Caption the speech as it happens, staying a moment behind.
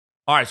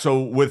All right.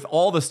 So, with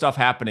all the stuff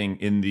happening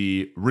in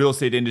the real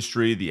estate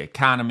industry, the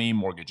economy,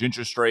 mortgage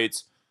interest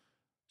rates,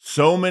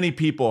 so many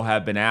people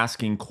have been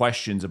asking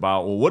questions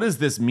about, well, what does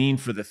this mean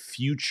for the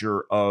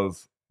future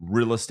of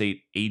real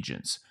estate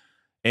agents?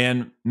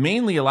 And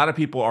mainly, a lot of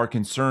people are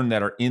concerned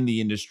that are in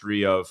the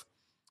industry of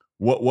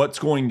what's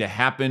going to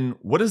happen.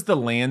 What does the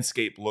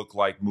landscape look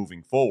like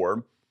moving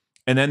forward?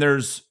 And then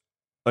there's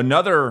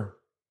another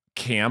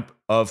camp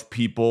of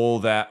people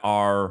that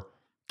are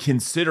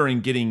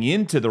considering getting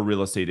into the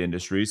real estate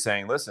industry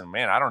saying, listen,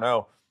 man, I don't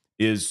know,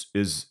 is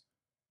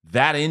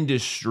that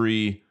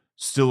industry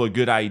still a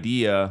good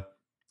idea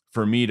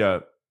for me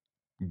to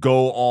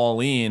go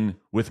all in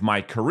with my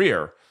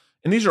career?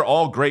 And these are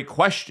all great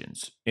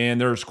questions.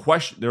 And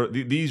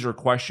these are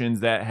questions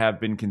that have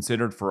been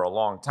considered for a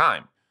long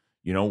time.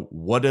 You know,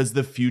 what does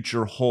the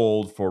future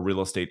hold for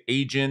real estate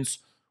agents?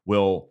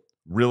 Will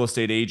real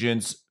estate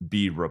agents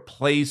be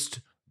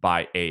replaced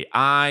by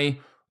AI?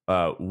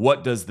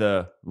 What does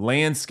the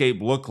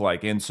landscape look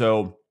like? And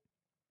so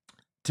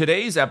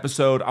today's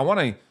episode, I want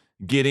to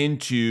get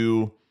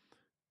into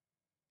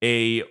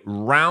a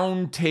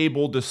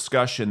roundtable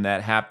discussion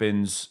that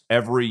happens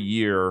every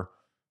year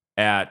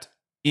at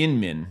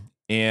Inman,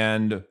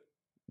 and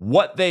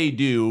what they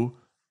do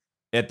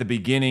at the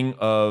beginning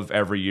of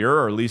every year,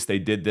 or at least they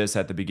did this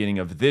at the beginning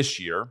of this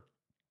year,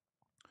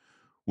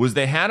 was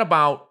they had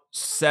about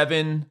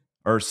 70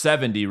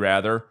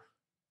 rather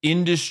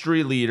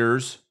industry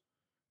leaders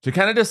to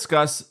kind of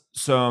discuss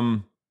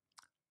some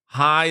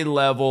high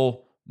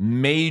level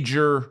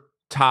major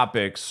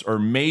topics or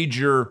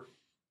major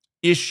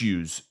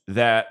issues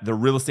that the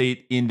real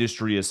estate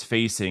industry is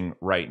facing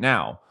right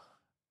now.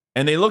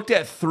 And they looked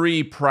at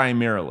three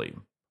primarily.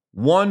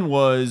 One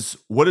was,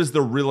 what does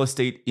the real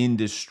estate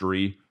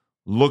industry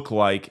look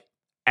like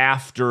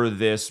after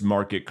this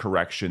market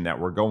correction that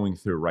we're going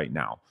through right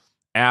now?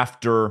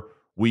 After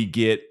we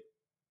get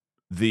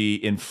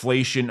the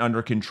inflation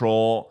under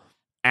control,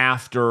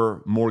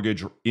 after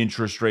mortgage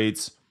interest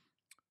rates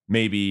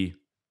maybe,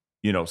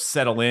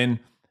 settle in.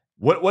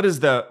 What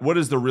does the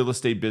real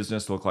estate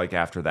business look like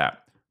after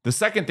that? The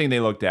second thing they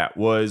looked at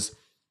was,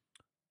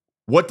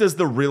 what does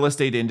the real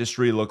estate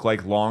industry look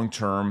like long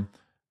term,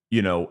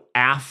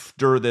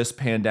 after this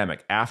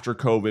pandemic, after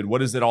COVID? What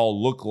does it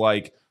all look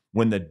like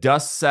when the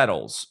dust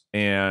settles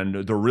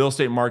and the real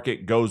estate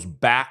market goes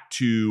back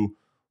to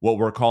what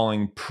we're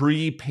calling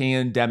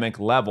pre-pandemic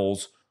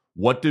levels?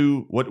 What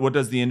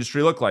does the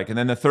industry look like? And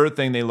then the third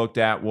thing they looked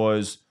at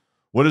was,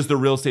 what does the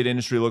real estate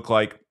industry look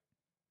like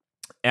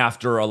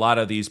after a lot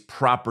of these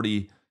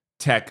property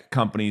tech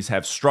companies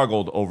have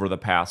struggled over the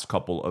past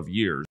couple of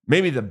years?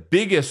 Maybe the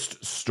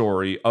biggest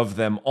story of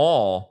them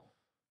all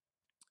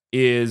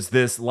is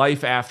this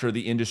life after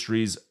the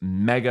industry's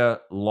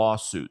mega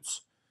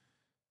lawsuits.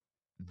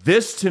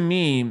 This, to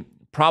me,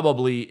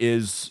 probably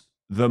is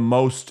the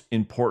most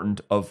important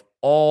of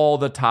all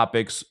the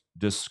topics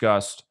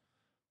discussed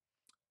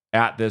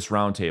at this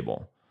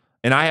roundtable.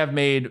 And I have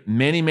made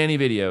many, many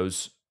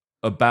videos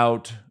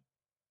about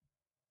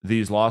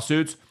these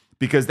lawsuits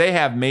because they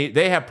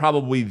have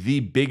probably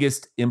the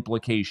biggest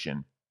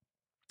implication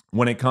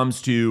when it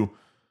comes to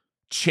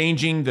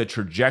changing the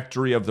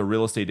trajectory of the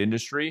real estate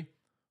industry,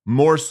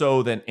 more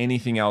so than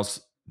anything else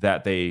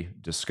that they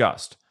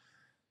discussed.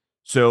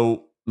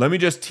 So let me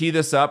just tee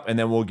this up and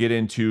then we'll get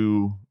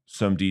into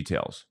some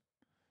details.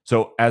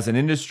 So as an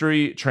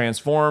industry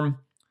transform,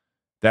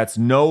 that's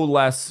no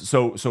less.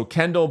 So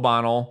Kendall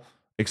Bonnell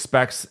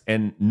expects,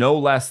 and no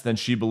less than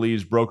she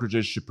believes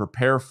brokerages should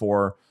prepare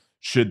for,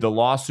 should the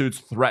lawsuits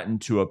threaten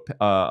to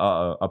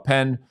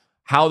append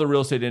how the real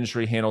estate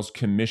industry handles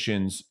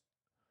commissions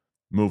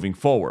moving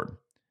forward.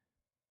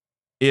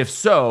 If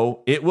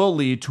so, it will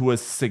lead to a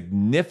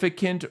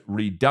significant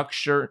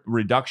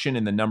reduction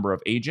in the number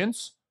of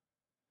agents,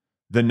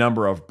 the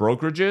number of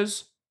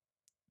brokerages,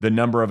 the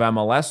number of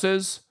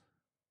MLSs,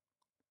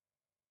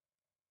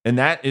 and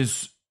that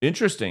is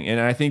interesting. And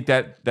I think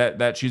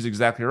that she's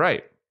exactly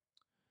right.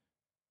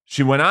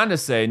 She went on to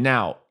say,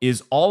 now,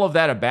 is all of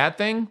that a bad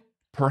thing?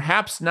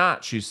 Perhaps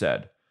not, she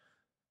said.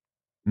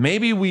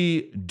 Maybe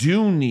we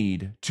do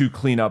need to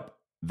clean up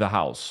the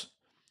house.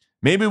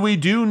 Maybe we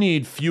do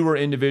need fewer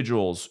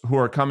individuals who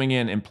are coming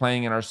in and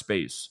playing in our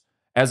space,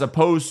 as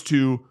opposed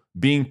to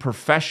being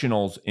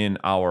professionals in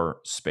our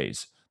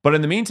space. But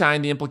in the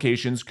meantime, the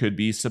implications could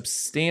be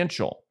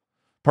substantial,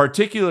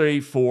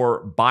 particularly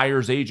for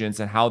buyers agents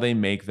and how they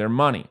make their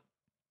money.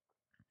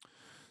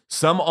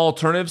 Some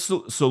alternative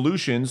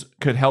solutions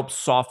could help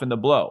soften the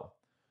blow.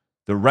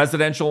 The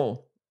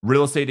residential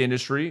real estate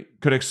industry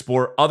could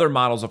explore other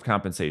models of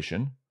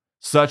compensation,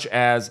 such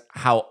as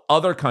how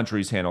other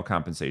countries handle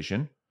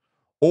compensation,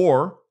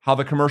 or how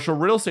the commercial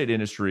real estate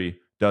industry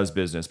does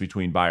business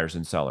between buyers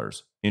and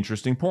sellers.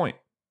 Interesting point.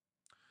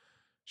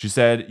 She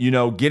said,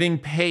 getting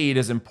paid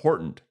is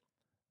important.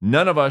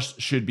 None of us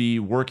should be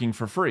working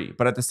for free.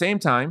 But at the same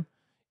time,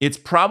 it's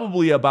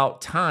probably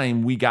about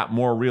time we got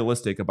more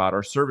realistic about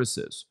our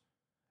services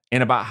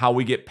and about how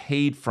we get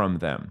paid from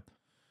them.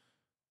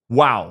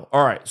 Wow.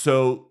 All right.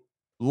 So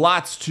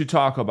lots to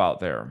talk about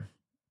there.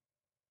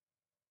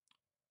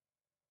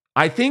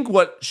 I think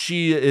what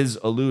she is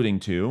alluding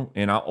to,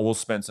 and we'll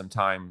spend some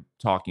time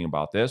talking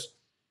about this,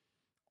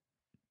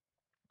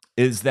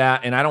 is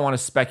that, and I don't want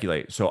to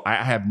speculate, so I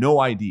have no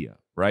idea,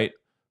 right?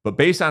 But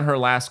based on her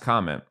last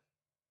comment,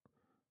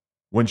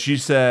 when she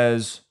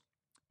says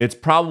it's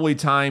probably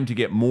time to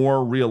get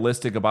more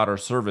realistic about our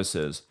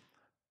services,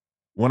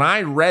 when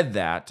I read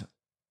that,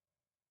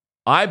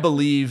 I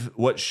believe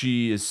what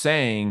she is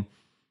saying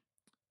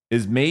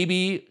is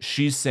maybe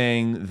she's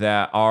saying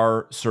that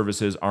our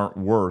services aren't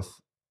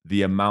worth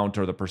the amount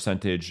or the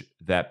percentage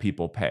that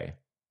people pay.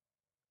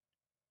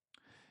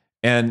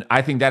 And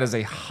I think that is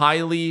a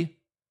highly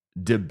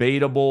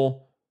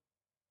debatable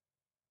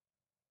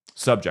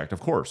subject. Of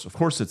course,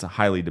 it's a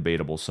highly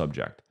debatable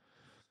subject.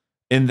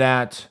 In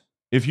that,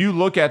 if you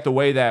look at the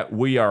way that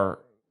we are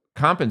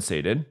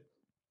compensated,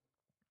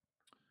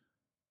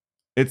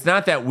 it's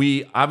not that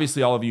we,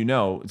 obviously, all of you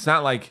know, it's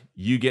not like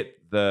you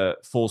get the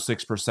full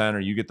 6% or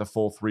you get the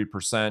full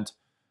 3%.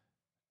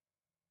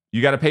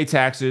 You got to pay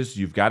taxes.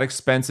 You've got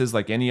expenses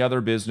like any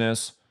other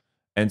business.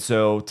 And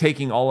so,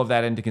 taking all of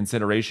that into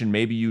consideration,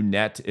 maybe you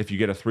net, if you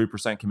get a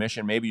 3%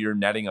 commission, maybe you're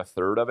netting a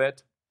third of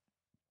it.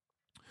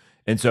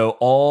 And so,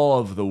 all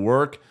of the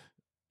work,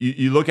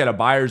 you look at a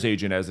buyer's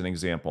agent as an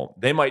example.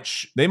 They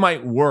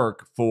might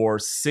work for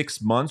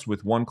 6 months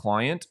with one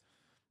client,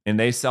 and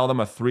they sell them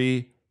a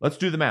three. Let's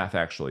do the math.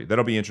 Actually,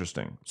 that'll be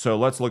interesting. So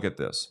let's look at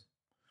this.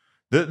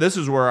 This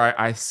is where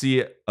I see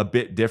it a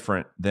bit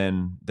different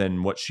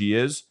than what she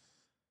is.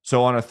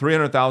 So on a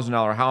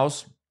 $300,000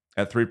 house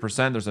at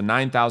 3%, there's a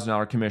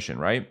 $9,000 commission,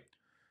 right?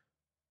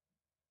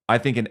 I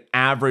think an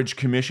average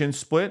commission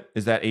split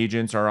is that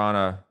agents are on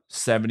a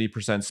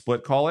 70%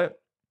 split, call it.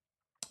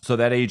 So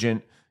that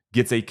agent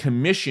gets a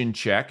commission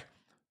check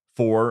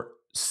for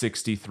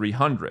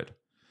 $6,300.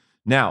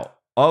 Now,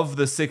 of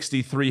the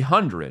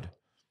 $6,300,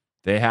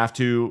 they have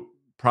to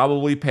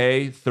probably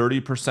pay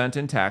 30%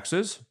 in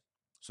taxes.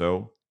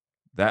 So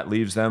that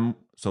leaves them,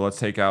 so let's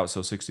take out,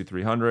 so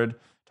 6,300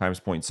 times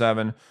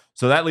 0.7.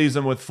 So that leaves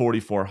them with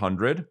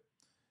 4,400.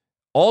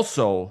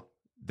 Also,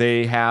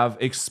 they have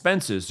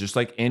expenses just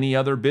like any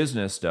other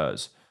business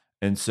does.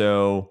 And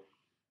so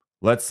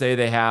let's say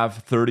they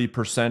have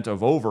 30%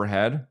 of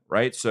overhead,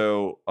 right?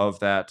 So of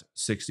that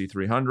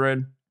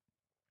 6,300,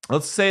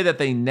 let's say that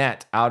they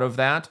net out of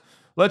that.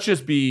 Let's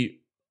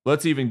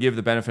even give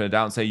the benefit of the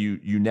doubt and say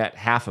you net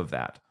half of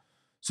that.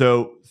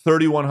 So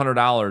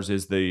 $3,100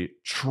 is the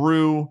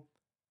true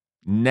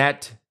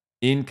net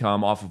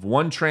income off of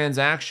one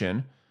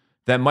transaction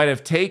that might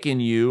have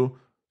taken you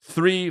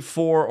 3,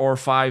 4, or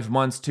 5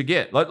 months to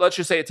get. Let's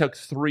just say it took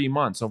 3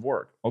 months of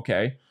work.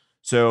 Okay.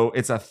 So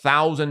it's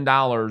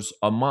 $1,000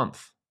 a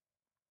month.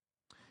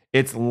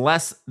 It's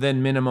less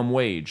than minimum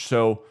wage.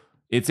 So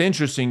it's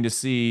interesting to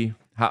see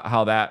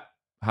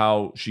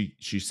how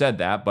she said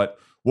that, but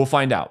we'll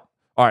find out.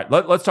 All right,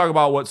 let's talk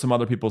about what some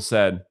other people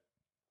said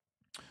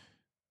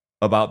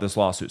about this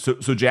lawsuit.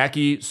 So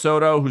Jackie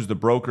Soto, who's the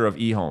broker of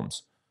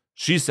eHomes,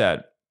 she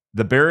said,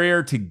 the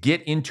barrier to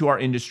get into our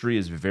industry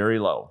is very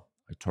low.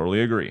 I totally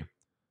agree.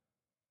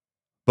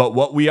 But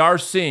what we are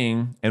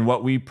seeing and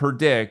what we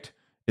predict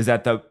is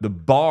that the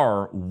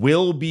bar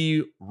will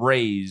be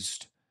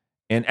raised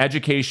and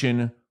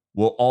education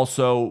will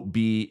also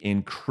be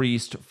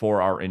increased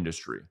for our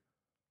industry.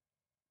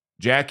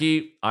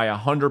 Jackie, I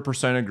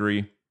 100%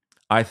 agree.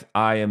 I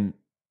am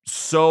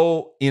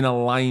so in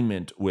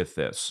alignment with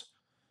this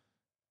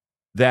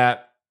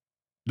that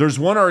there's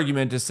one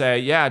argument to say,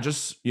 yeah,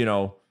 just,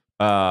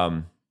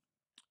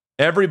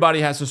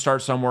 everybody has to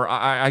start somewhere.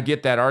 I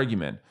get that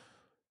argument.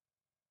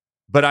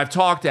 But I've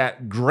talked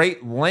at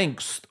great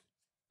lengths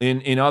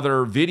in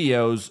other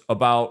videos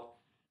about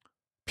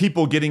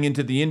people getting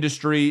into the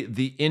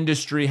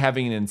industry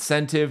having an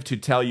incentive to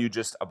tell you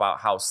just about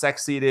how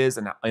sexy it is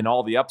and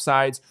all the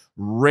upsides.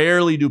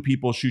 Rarely do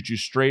people shoot you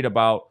straight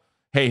about,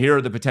 hey, here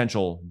are the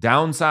potential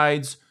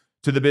downsides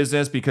to the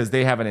business, because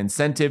they have an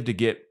incentive to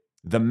get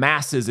the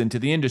masses into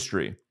the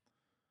industry.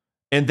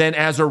 And then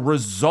as a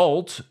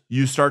result,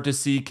 you start to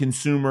see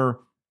consumer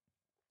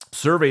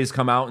surveys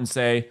come out and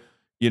say,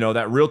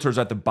 that realtors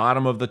at the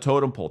bottom of the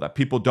totem pole, that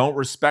people don't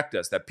respect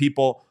us, that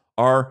people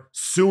are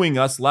suing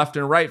us left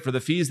and right for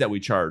the fees that we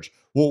charge.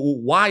 Well,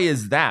 why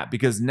is that?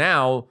 Because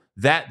now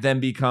that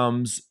then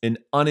becomes an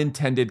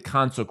unintended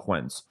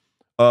consequence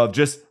of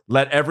just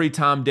let every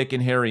Tom, Dick,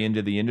 and Harry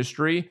into the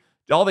industry.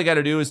 All they got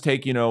to do is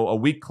take, a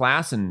week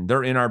class and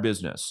they're in our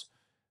business.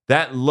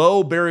 That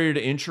low barrier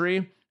to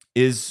entry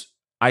is,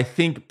 I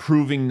think,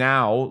 proving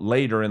now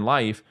later in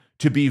life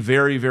to be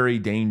very, very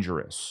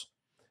dangerous.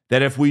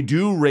 That if we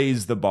do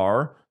raise the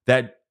bar,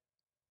 that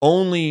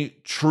only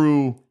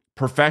true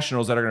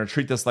professionals that are going to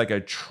treat this like a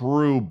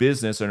true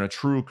business and a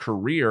true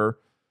career,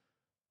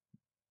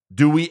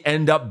 do we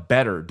end up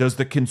better? Does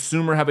the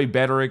consumer have a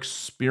better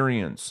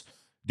experience?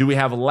 Do we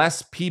have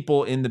less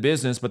people in the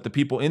business, but the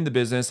people in the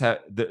business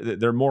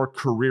they're more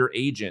career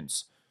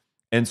agents?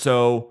 And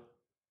so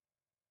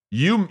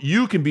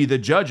you can be the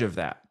judge of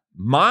that.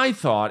 My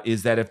thought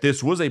is that if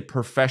this was a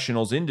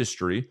professionals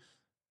industry,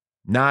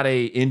 not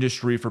a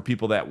industry for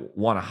people that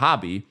want a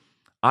hobby,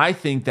 I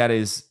think that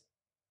is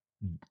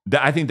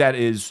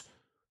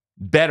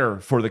better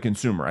for the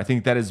consumer. I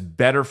think that is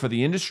better for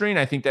the industry, and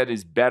I think that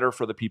is better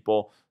for the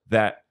people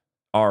that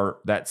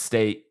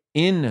stay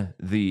in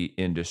the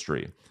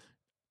industry.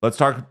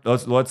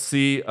 Let's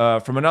see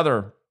from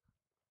another.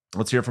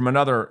 Let's hear from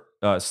another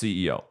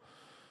CEO.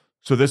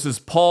 So this is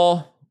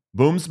Paul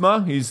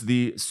Boomsma. He's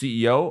the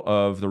CEO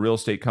of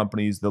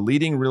the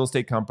leading real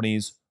estate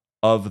companies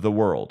of the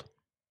world.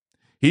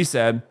 He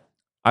said,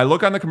 "I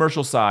look on the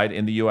commercial side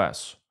in the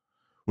US,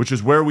 which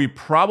is where we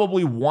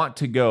probably want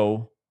to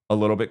go a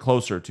little bit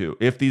closer to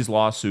if these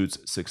lawsuits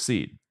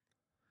succeed.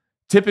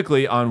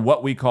 Typically, on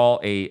what we call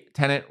a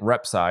tenant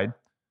rep side,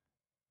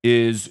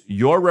 is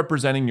you're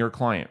representing your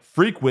client.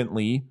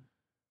 Frequently,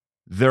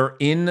 they're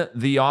in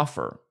the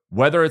offer,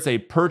 whether it's a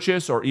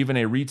purchase or even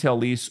a retail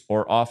lease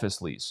or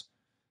office lease.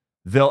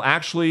 They'll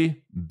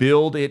actually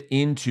build it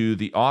into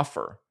the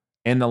offer,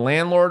 and the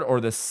landlord or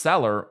the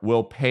seller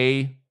will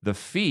pay the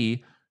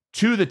fee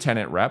to the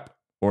tenant rep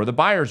or the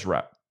buyer's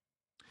rep.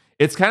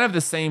 It's kind of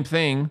the same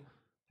thing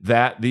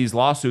that these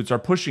lawsuits are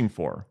pushing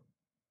for.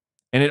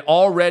 And it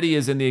already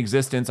is in the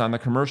existence on the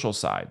commercial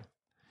side.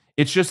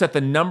 It's just that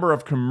the number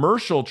of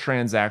commercial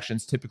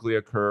transactions typically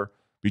occur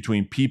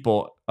between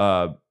people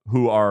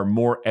who are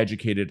more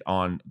educated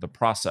on the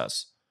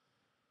process."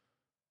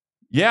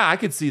 Yeah, I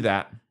could see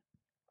that,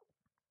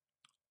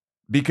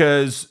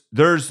 because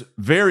there's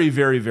very,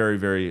 very, very,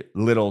 very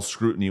little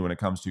scrutiny when it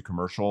comes to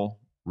commercial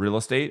real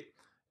estate.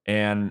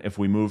 And if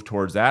we move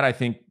towards that, I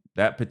think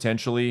that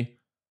potentially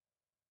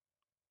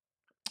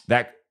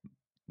that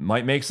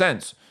might make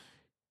sense.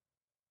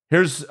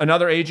 Here's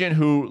another agent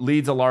who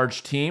leads a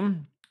large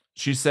team.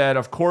 She said,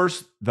 "Of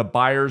course, the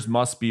buyers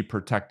must be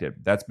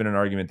protected." That's been an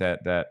argument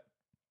that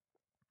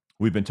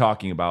we've been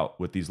talking about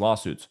with these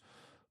lawsuits.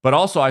 "But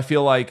also, I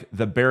feel like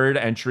the barrier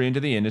to entry into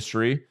the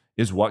industry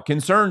is what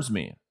concerns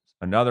me."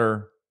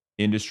 Another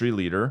industry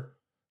leader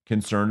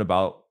concerned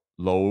about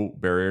low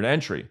barrier to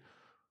entry,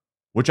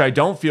 "which I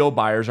don't feel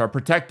buyers are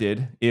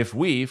protected if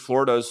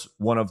Florida's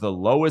one of the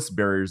lowest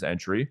barriers to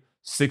entry,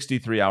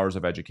 63 hours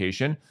of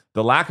education.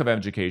 The lack of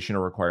education, a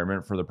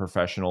requirement for the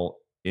professional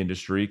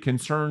industry,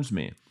 concerns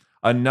me."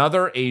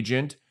 Another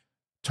agent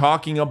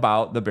talking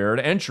about the barrier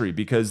to entry,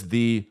 because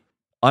the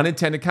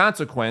unintended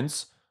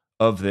consequence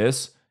of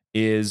this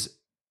is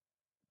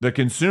the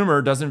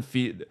consumer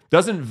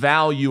doesn't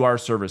value our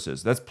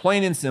services. That's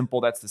plain and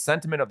simple. That's the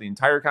sentiment of the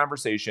entire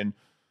conversation,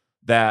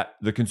 that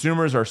the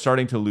consumers are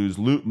starting to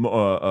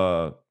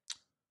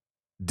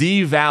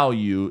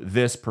devalue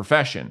this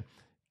profession.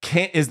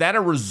 Is that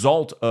a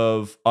result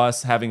of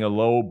us having a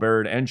low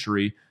barrier to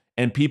entry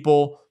and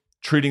people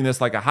treating this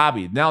like a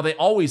hobby? Now, they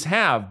always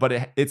have,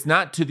 but it's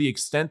not to the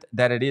extent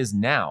that it is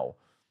now.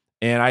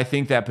 And I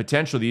think that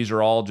potentially these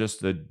are all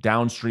just the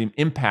downstream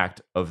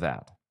impact of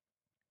that.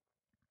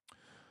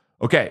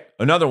 Okay,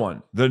 another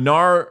one. The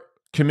NAR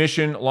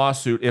commission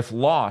lawsuit, if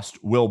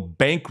lost, will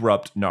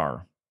bankrupt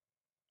NAR.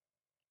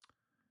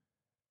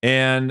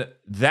 And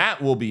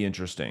that will be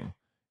interesting.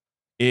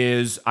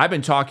 I've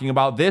been talking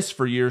about this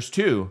for years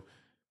too.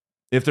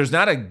 If there's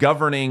not a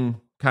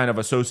governing kind of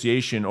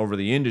association over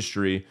the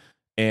industry,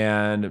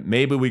 and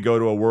maybe we go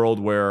to a world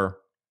where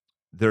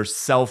there's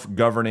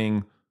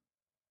self-governing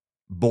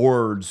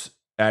boards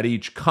at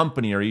each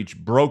company or each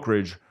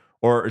brokerage,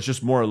 or it's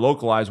just more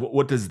localized,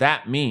 what does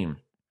that mean?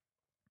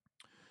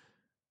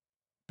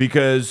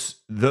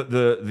 Because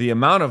the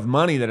amount of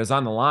money that is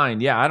on the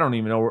line, I don't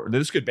even know.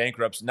 This could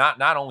bankrupt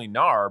not only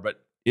NAR,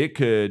 but it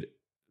could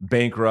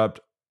bankrupt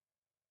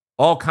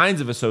all kinds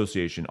of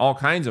association, all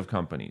kinds of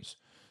companies.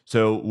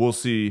 So we'll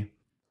see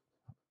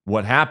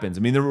what happens.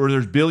 I mean,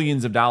 there's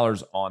billions of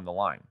dollars on the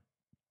line.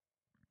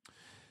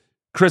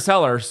 Chris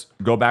Heller,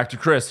 go back to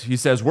Chris. He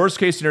says, worst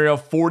case scenario,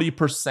 40 to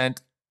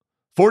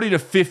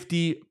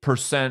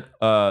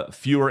 50%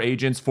 fewer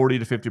agents, 40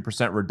 to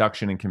 50%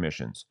 reduction in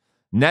commissions.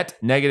 Net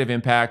negative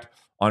impact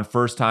on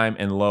first-time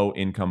and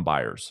low-income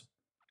buyers.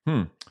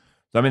 So,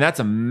 I mean, that's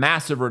a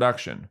massive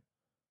reduction.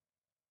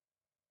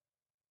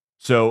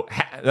 So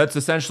that's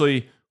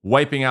essentially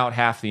wiping out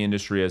half the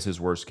industry as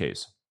his worst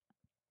case.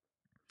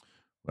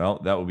 Well,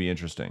 that would be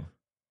interesting.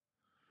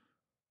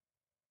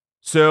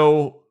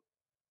 So,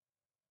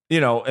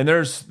 and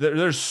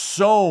there's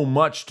so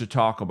much to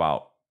talk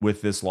about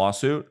with this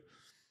lawsuit.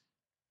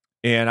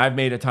 And I've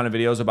made a ton of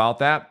videos about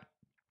that.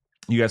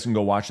 You guys can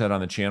go watch that on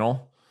the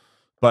channel.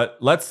 But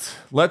let's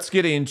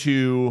get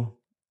into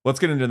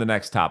the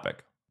next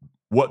topic.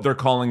 What they're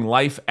calling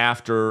life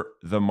after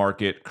the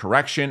market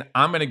correction.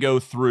 I'm going to go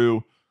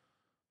through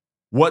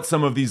what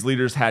some of these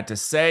leaders had to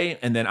say,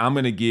 and then I'm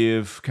going to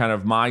give kind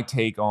of my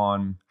take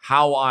on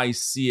how I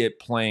see it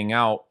playing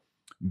out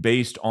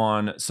based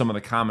on some of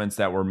the comments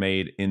that were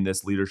made in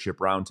this leadership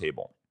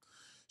roundtable.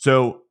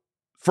 So,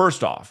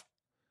 first off,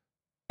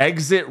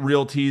 Exit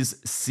Realty's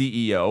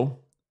CEO,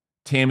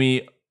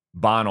 Tammy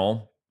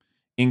Bonnell,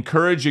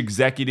 encouraged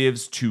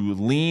executives to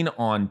lean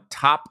on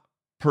top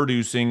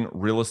producing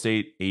real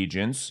estate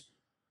agents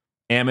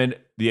amid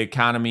the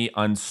economy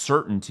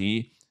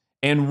uncertainty,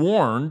 and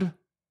warned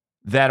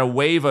that a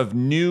wave of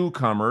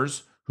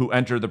newcomers who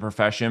enter the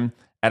profession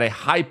at a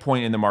high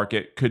point in the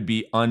market could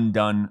be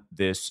undone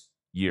this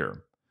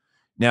year.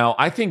 Now,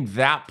 I think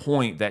that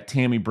point that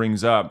Tammy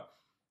brings up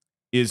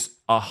is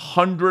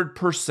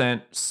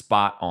 100%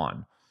 spot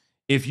on.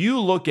 If you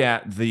look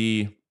at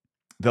the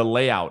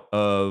layout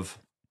of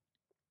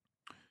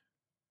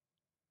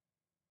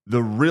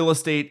the real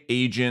estate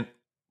agent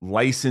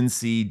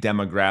licensee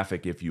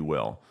demographic, if you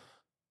will,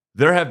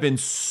 there have been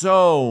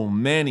so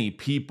many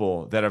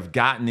people that have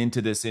gotten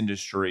into this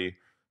industry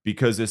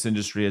because this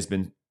industry has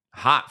been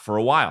hot for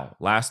a while,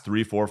 last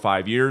 3, 4,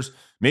 5 years.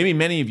 Maybe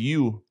many of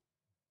you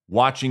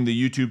watching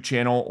the YouTube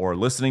channel or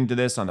listening to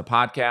this on the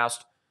podcast,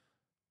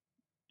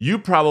 you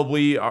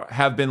probably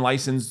have been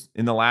licensed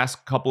in the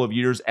last couple of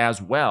years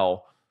as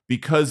well,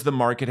 because the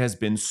market has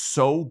been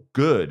so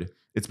good.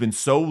 It's been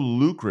so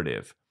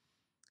lucrative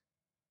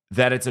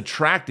that it's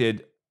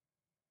attracted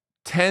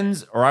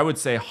tens, or I would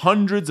say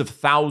hundreds of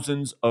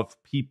thousands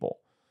of people.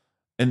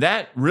 And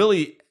that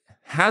really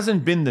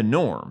hasn't been the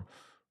norm.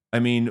 I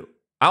mean,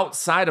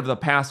 outside of the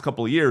past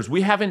couple of years,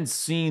 we haven't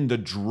seen the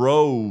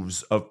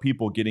droves of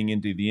people getting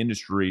into the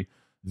industry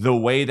the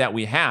way that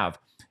we have.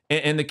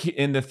 And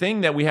the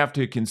thing that we have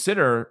to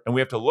consider and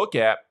we have to look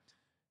at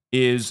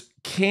is,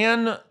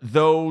 can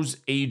those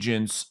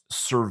agents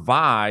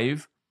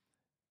survive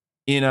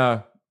in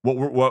a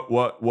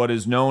what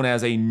is known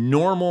as a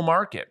normal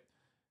market?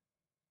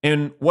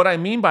 And what I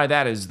mean by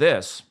that is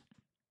this: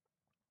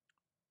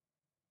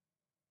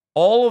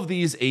 all of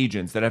these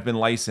agents that have been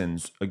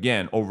licensed,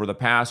 again, over the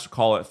past,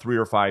 call it 3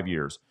 or 5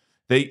 years,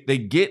 they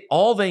get,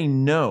 all they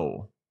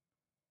know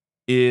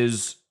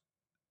is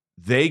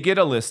they get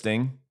a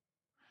listing,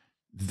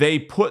 they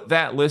put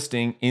that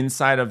listing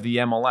inside of the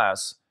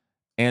MLS,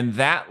 and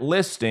that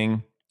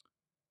listing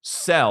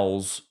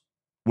sells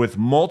with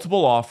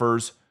multiple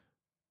offers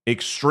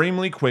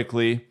extremely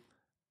quickly.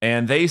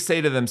 And they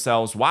say to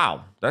themselves,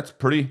 wow, that's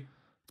pretty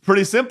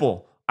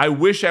simple. I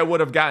wish I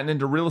would have gotten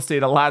into real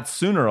estate a lot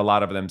sooner, a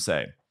lot of them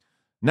say,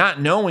 not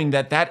knowing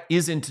that that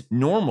isn't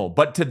normal.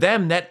 But to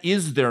them, that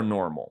is their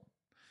normal.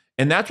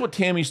 And that's what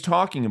Tammy's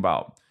talking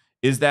about,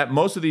 is that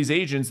most of these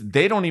agents,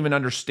 they don't even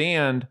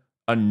understand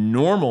a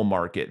normal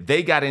market.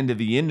 They got into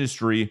the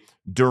industry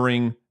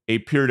during a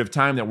period of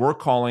time that we're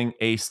calling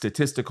a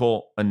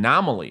statistical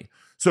anomaly.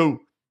 So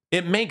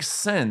it makes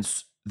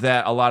sense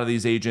that a lot of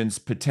these agents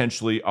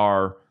potentially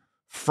are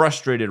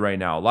frustrated right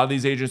now. A lot of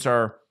these agents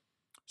are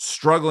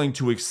struggling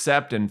to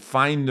accept and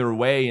find their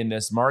way in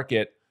this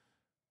market.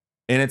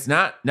 And it's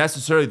not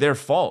necessarily their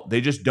fault.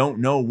 They just don't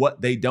know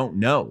what they don't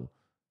know.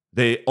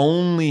 They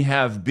only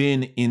have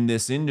been in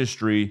this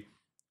industry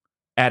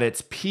at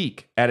its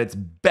peak, at its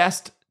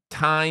best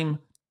time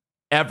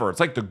ever. It's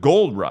like the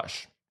gold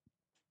rush.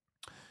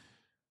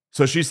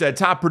 So she said,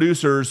 top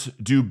producers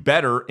do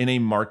better in a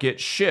market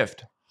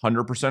shift.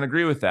 100%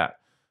 agree with that,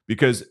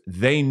 because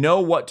they know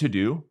what to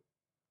do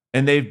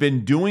and they've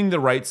been doing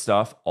the right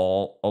stuff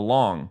all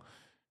along.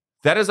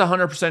 That is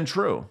 100%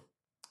 true.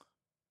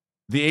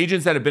 The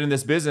agents that have been in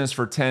this business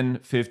for 10,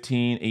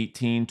 15,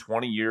 18,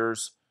 20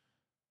 years,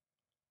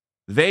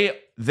 they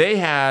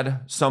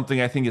had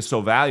something I think is so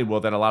valuable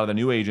that a lot of the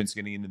new agents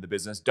getting into the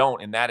business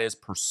don't, and that is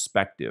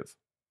perspective.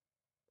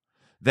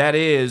 That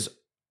is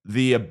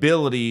the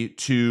ability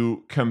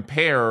to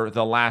compare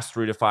the last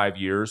 3 to 5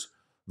 years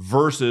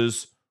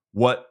versus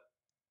what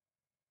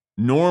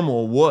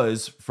normal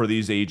was for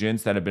these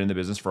agents that have been in the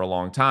business for a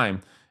long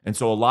time. And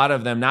so a lot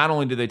of them, not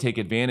only do they take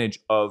advantage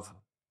of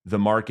the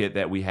market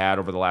that we had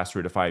over the last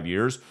 3 to 5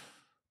 years,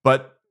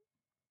 but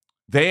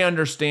they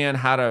understand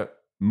how to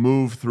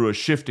move through a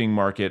shifting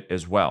market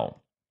as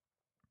well.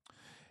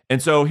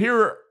 And so here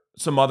are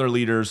some other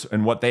leaders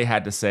and what they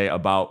had to say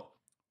about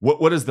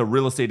what does the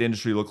real estate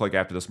industry look like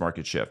after this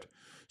market shift.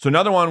 So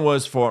another one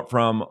was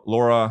from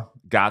Laura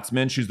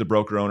Gottsman. She's the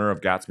broker owner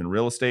of Gottsman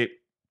Real Estate.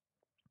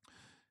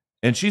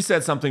 And she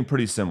said something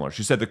pretty similar.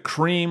 She said the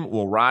cream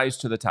will rise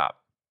to the top.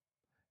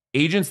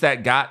 Agents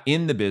that got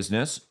in the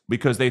business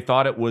because they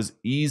thought it was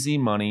easy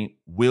money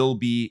will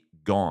be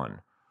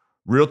gone.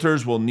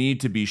 Realtors will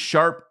need to be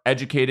sharp,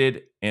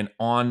 educated, and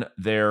on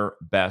their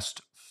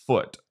best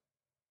foot.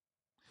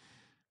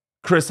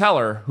 Chris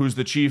Heller, who's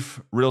the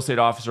chief real estate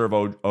officer of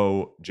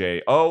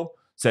OJO,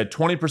 said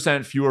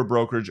 20% fewer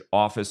brokerage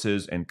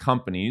offices and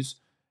companies.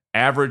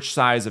 Average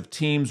size of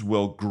teams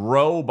will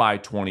grow by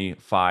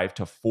 25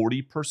 to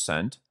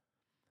 40%.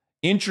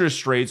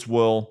 Interest rates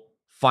will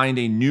find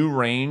a new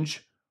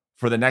range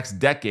for the next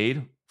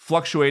decade,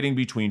 fluctuating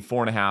between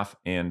 4.5%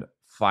 and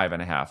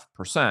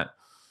 5.5%.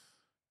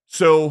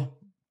 So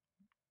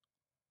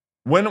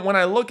when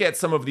I look at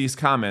some of these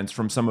comments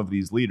from some of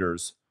these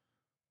leaders,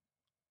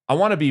 I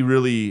want to be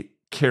really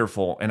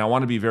careful and I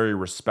want to be very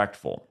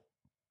respectful.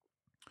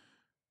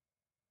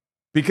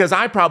 Because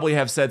I probably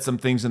have said some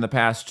things in the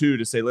past too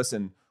to say,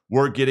 listen,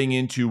 we're getting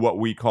into what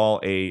we call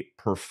a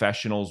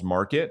professionals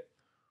market,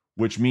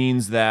 which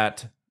means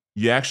that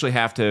you actually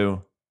have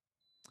to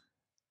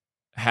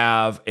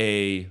have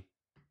a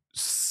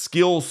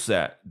skill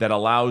set that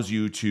allows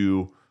you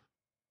to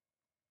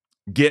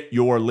get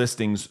your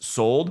listings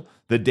sold.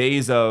 The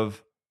days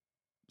of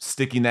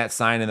sticking that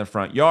sign in the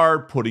front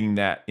yard, putting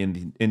that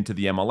into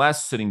the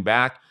MLS, sitting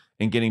back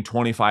and getting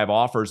 25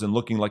 offers and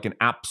looking like an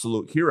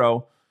absolute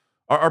hero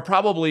are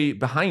probably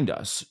behind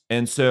us.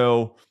 And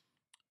so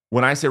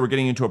when I say we're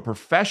getting into a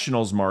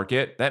professionals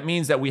market, that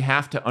means that we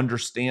have to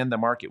understand the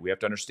market. We have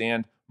to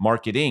understand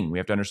marketing. We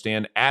have to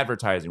understand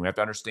advertising. We have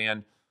to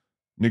understand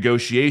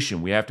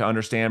negotiation. We have to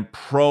understand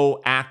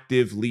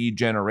proactive lead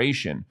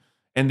generation.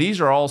 And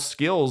these are all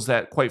skills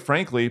that, quite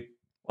frankly,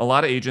 a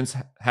lot of agents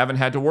haven't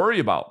had to worry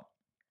about.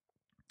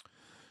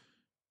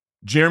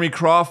 Jeremy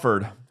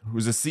Crawford,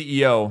 who's the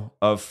CEO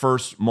of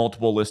First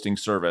Multiple Listing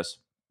Service,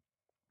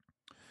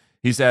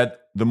 he said,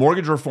 the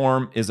mortgage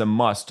reform is a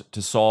must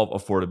to solve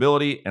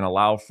affordability and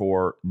allow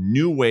for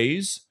new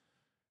ways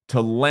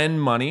to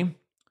lend money.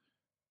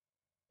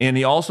 And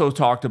he also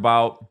talked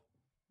about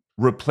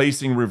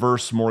replacing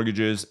reverse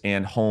mortgages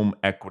and home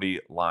equity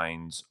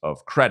lines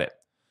of credit.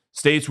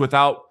 States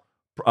without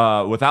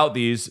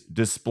these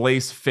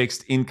displace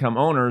fixed income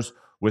owners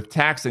with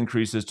tax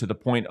increases to the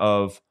point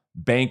of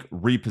bank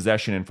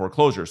repossession and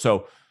foreclosure.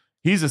 So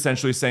he's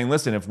essentially saying,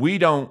 listen, if we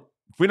don't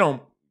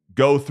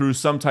go through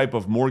some type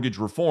of mortgage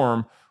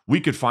reform, we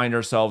could find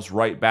ourselves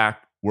right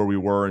back where we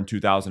were in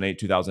 2008,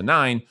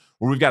 2009,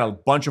 where we've got a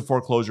bunch of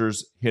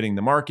foreclosures hitting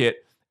the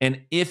market.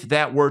 And if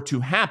that were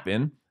to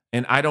happen,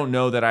 and I don't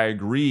know that I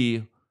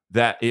agree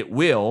that it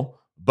will,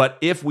 but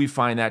if we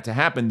find that to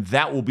happen,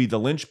 that will be the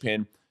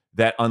linchpin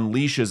that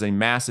unleashes a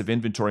massive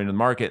inventory in the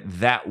market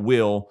that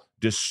will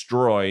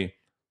destroy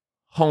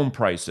home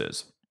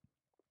prices.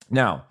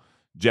 Now,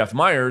 Jeff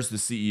Myers, the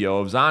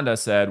CEO of Zonda,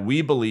 said,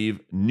 we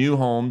believe new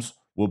homes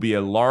will be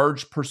a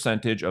large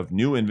percentage of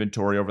new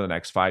inventory over the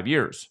next 5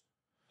 years,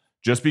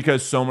 just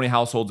because so many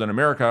households in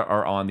America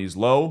are on these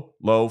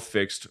low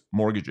fixed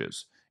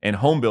mortgages, and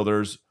home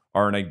builders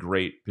are in a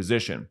great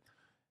position.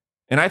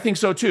 And I think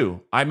so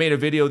too. I made a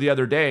video the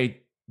other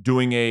day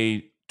doing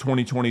a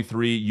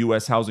 2023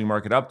 U.S. housing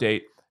market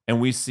update, and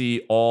we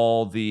see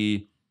all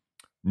the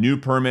new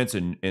permits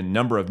and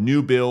number of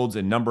new builds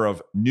and number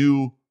of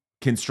new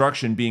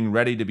construction being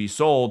ready to be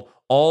sold.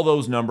 All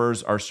those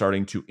numbers are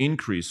starting to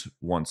increase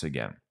once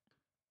again.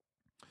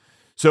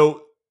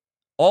 So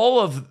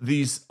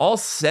all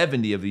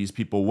 70 of these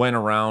people went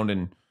around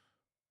and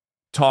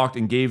talked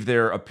and gave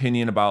their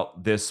opinion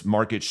about this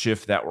market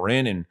shift that we're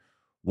in and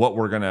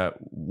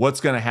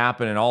what's gonna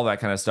happen and all that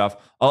kind of stuff.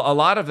 A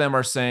lot of them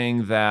are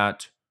saying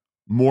that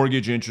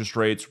mortgage interest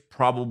rates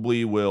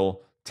probably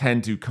will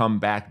tend to come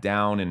back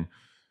down and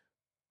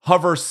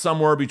hover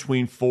somewhere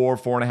between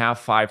 4.5%,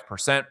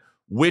 5%,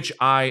 which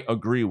I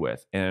agree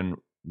with. And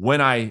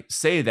when I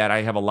say that,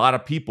 I have a lot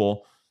of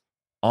people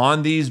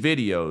on these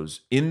videos,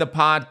 in the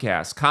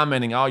podcast,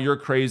 commenting, oh, you're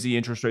crazy,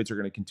 interest rates are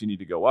going to continue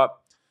to go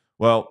up.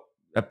 Well,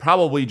 that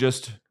probably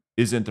just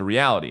isn't the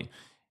reality.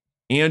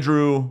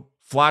 Andrew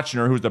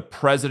Flotchner, who's the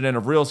president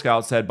of Real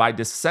Scout, said by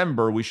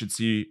December, we should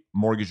see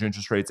mortgage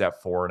interest rates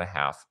at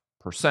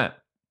 4.5%.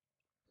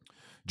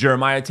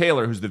 Jeremiah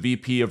Taylor, who's the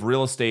VP of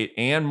Real Estate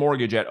and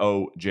Mortgage at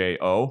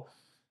OJO,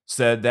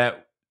 said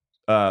that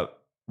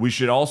we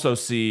should also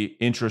see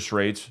interest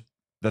rates,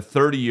 the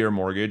 30-year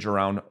mortgage,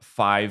 around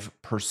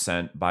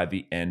 5% by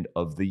the end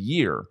of the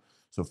year.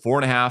 So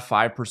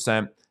 4.5%,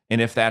 5%.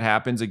 And if that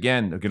happens,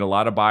 again, they'll get a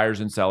lot of buyers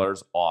and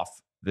sellers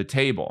off the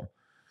table.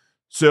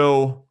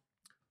 So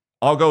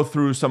I'll go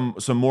through some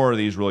more of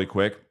these really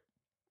quick.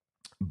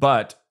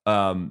 But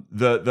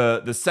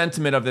the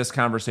sentiment of this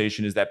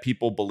conversation is that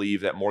people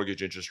believe that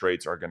mortgage interest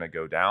rates are going to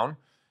go down,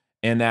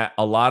 and that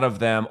a lot of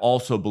them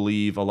also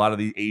believe, a lot of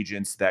the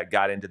agents that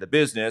got into the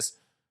business,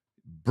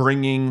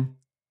 bringing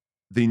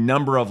the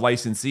number of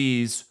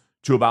licensees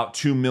to about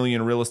 2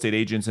 million real estate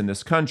agents in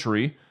this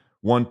country,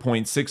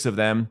 1.6 of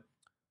them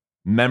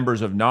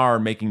members of NAR,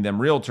 making them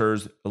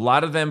realtors. A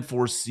lot of them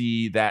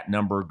foresee that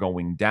number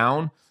going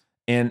down.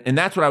 And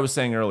that's what I was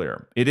saying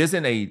earlier. It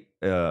isn't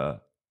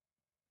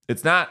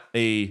it's not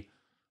a,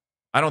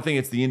 I don't think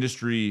it's the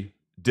industry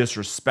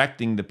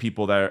disrespecting the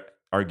people that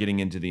are getting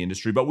into the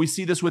industry, but we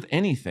see this with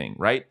anything,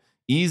 right?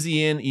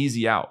 Easy in,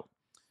 easy out.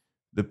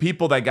 The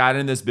people that got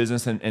in this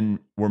business and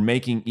were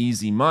making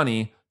easy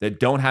money that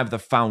don't have the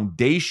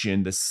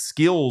foundation, the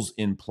skills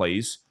in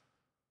place,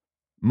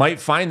 might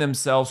find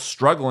themselves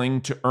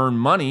struggling to earn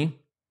money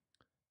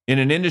in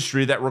an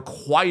industry that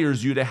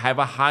requires you to have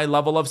a high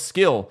level of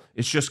skill.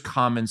 It's just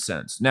common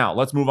sense. Now,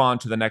 let's move on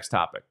to the next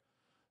topic.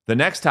 The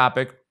next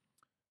topic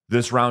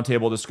this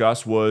roundtable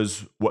discussed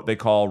was what they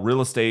call real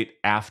estate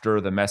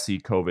after the messy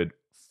COVID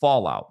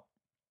fallout.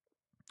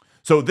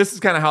 So this is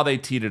kind of how they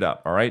teed it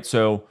up, all right?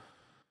 So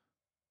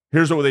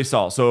here's what they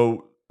saw.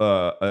 So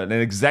an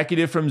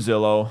executive from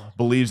Zillow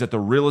believes that the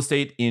real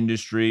estate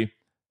industry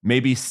may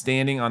be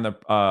standing on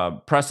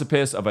the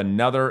precipice of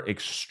another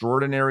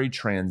extraordinary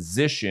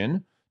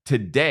transition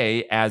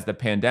today, as the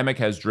pandemic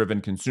has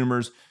driven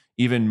consumers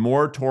even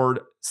more toward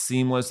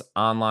seamless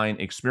online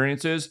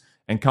experiences,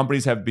 and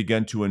companies have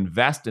begun to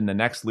invest in the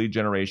next lead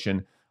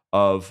generation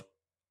of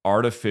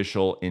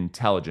artificial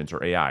intelligence,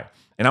 or AI.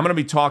 And I'm going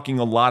to be talking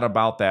a lot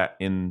about that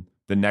in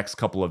the next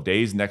couple of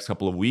days, next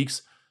couple of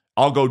weeks.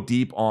 I'll go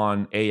deep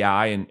on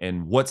AI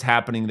and what's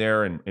happening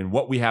there and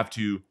what we have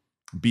to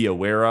be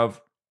aware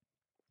of,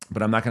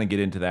 but I'm not going to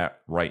get into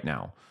that right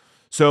now.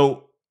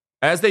 So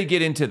as they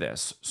get into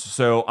this,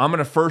 so I'm going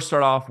to first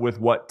start off with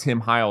what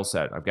Tim Heil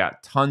said. I've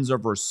got tons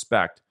of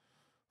respect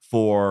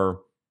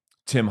for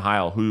Tim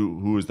Heil,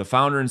 who is the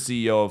founder and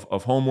CEO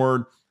of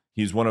Homeward.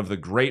 He's one of the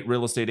great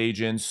real estate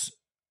agents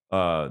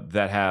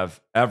that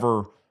have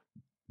ever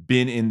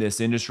been in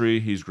this industry.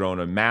 He's grown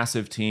a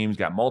massive team. He's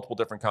got multiple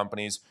different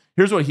companies.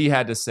 Here's what he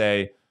had to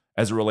say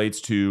as it relates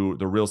to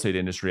the real estate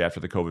industry after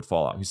the COVID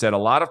fallout. He said, a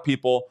lot of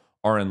people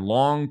are in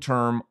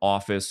long-term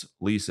office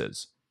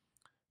leases.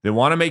 They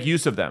want to make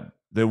use of them.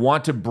 They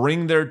want to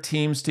bring their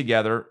teams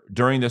together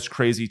during this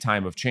crazy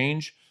time of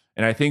change.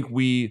 And I think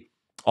we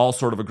all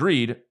sort of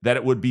agreed that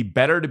it would be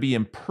better to be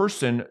in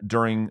person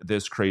during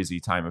this crazy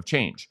time of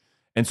change.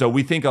 And so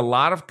we think a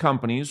lot of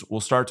companies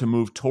will start to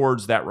move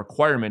towards that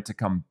requirement to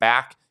come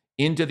back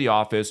into the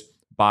office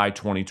by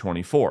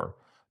 2024.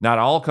 Not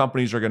all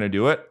companies are going to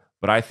do it,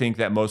 but I think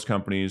that most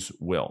companies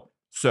will.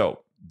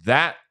 So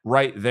that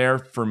right there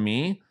for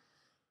me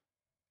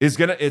is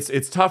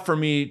it's tough for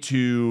me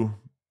to,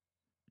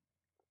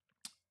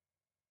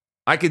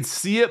 I could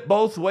see it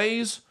both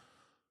ways,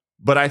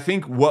 but I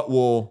think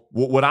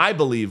what I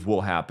believe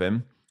will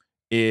happen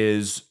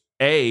is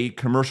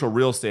commercial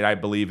real estate, I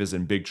believe, is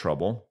in big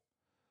trouble.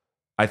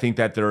 I think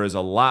that there is a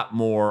lot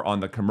more on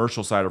the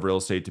commercial side of real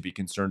estate to be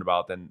concerned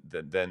about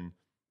than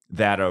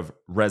that of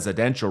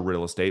residential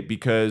real estate,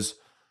 because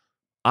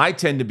I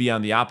tend to be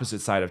on the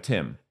opposite side of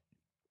Tim.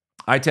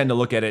 I tend to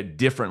look at it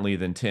differently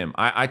than Tim.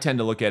 I tend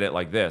to look at it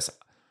like this.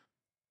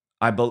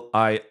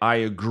 I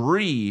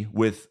agree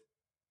with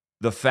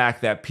the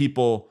fact that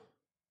people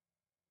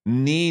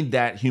need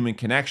that human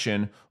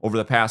connection over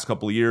the past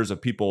couple of years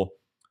of people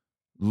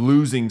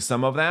losing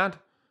some of that.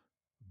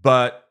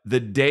 But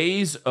the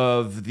days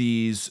of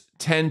these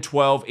 10,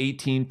 12,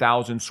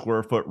 18,000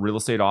 square foot real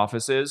estate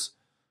offices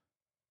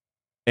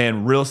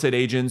and real estate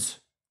agents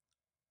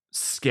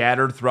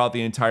scattered throughout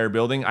the entire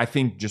building, I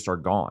think just are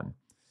gone.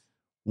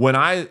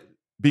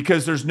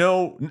 Because there's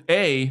for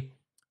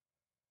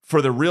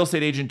the real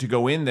estate agent to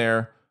go in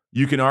there,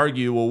 you can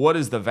argue, well, what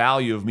is the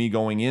value of me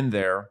going in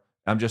there?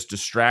 I'm just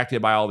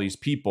distracted by all these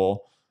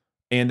people.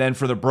 And then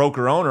for the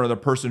broker owner, the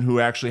person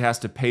who actually has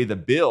to pay the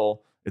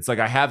bill, it's like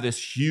I have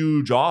this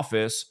huge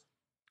office.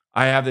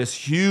 I have this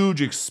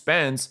huge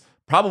expense,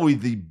 probably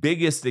the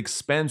biggest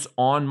expense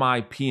on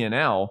my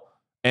P&L,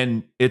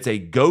 and it's a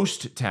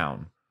ghost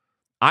town.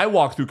 I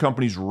walk through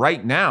companies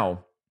right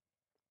now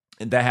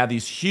that have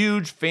these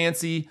huge,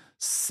 fancy,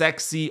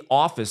 sexy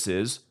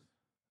offices,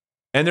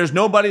 and there's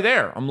nobody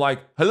there. I'm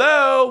like,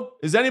 hello,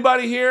 is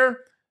anybody here?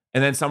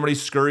 And then somebody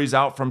scurries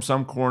out from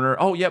some corner.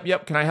 Oh,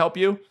 yep, can I help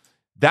you?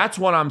 That's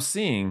what I'm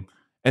seeing.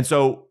 And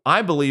so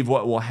I believe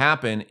what will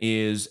happen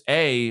is,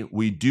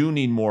 we do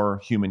need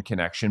more human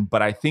connection,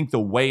 but I think the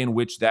way in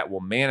which that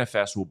will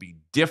manifest will be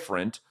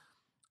different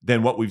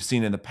than what we've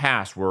seen in the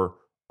past, where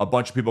a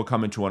bunch of people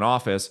come into an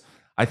office.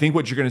 I think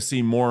what you're going to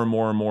see more and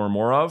more and more and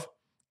more of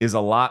is a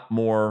lot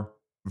more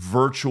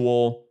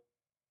virtual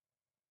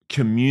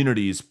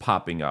communities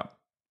popping up,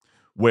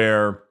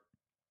 where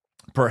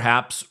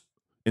perhaps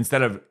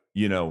instead of,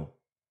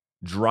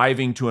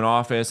 driving to an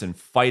office and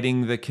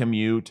fighting the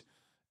commute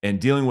and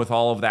dealing with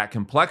all of that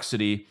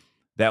complexity,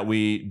 that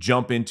we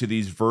jump into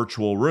these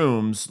virtual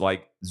rooms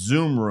like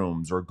Zoom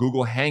rooms or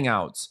Google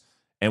Hangouts,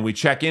 and we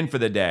check in for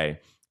the day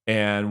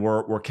and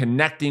we're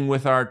connecting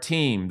with our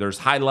team. There's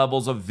high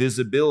levels of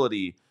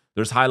visibility.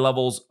 There's high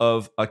levels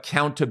of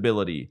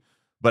accountability.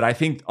 But I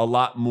think a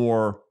lot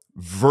more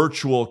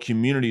virtual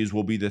communities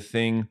will be the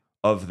thing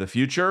of the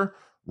future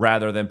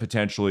rather than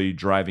potentially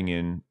driving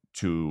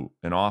into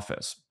an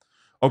office.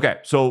 Okay,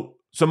 so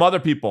some other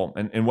people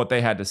and what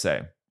they had to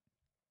say.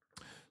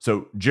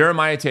 So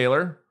Jeremiah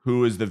Taylor,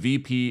 who is the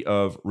VP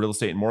of Real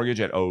Estate and Mortgage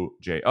at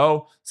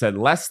OJO, said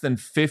less than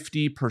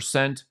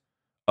 50%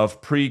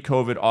 of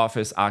pre-COVID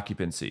office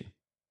occupancy.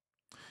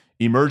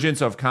 Emergence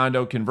of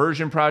condo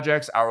conversion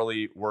projects,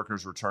 hourly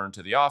workers return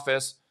to the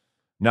office.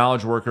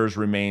 Knowledge workers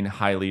remain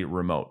highly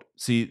remote.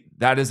 See,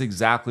 that is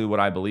exactly what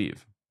I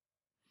believe.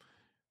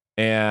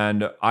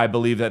 And I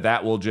believe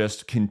that will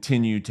just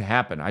continue to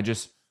happen.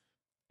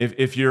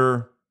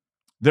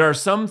 There are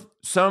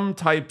some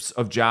types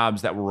of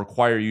jobs that will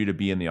require you to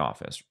be in the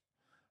office.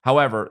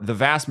 However, the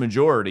vast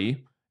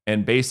majority,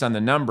 and based on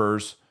the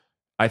numbers,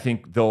 I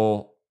think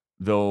they'll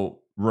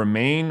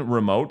remain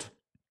remote.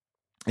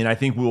 And I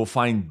think we will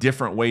find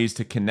different ways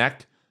to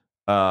connect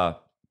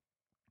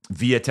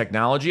via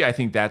technology. I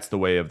think that's the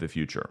way of the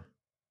future.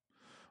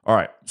 All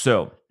right,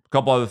 so a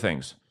couple other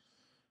things.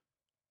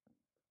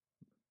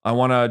 I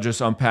want to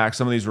just unpack.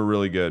 Some of these were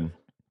really good.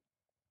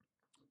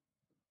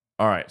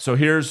 All right, so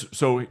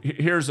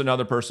here's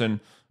another person,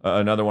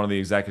 another one of the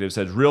executives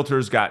says,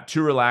 realtors got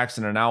too relaxed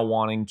and are now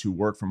wanting to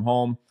work from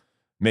home,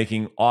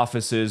 making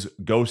offices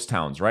ghost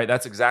towns, right?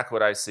 That's exactly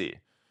what I see.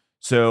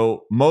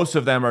 So most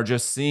of them are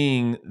just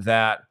seeing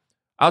that,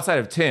 outside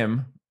of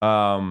Tim,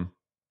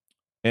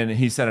 And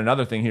he said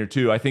another thing here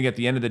too. I think at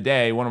the end of the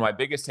day, one of my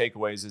biggest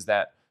takeaways is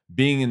that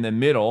being in the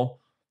middle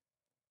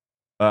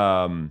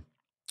um,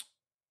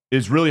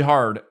 is really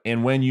hard.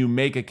 And when you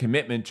make a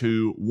commitment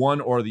to one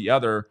or the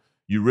other,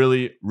 you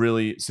really,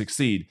 really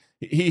succeed.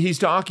 He's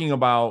talking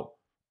about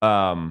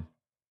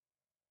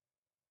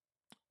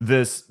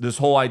this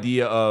whole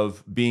idea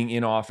of being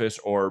in office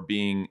or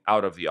being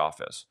out of the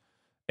office.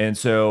 And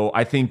so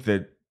I think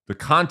that the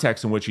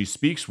context in which he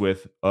speaks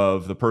with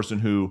of the person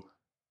who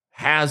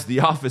has the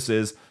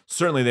offices,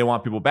 certainly they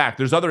want people back.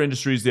 There's other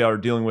industries that are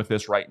dealing with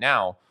this right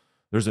now.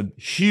 There's a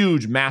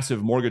huge,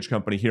 massive mortgage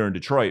company here in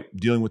Detroit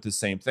dealing with the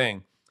same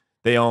thing.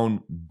 They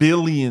own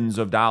billions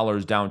of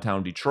dollars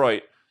downtown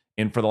Detroit.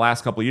 And for the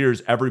last couple of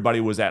years, everybody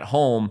was at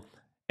home.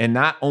 And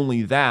not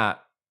only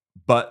that,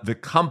 but the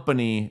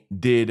company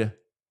did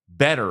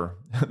better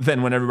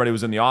than when everybody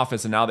was in the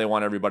office. And now they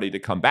want everybody to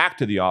come back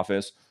to the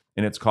office,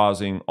 and it's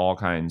causing all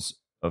kinds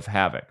of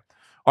havoc.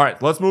 All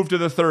right, let's move to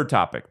the third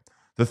topic.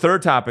 The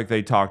third topic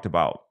they talked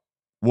about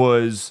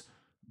was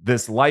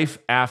this life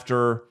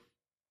after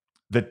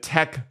the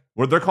tech,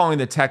 what they're calling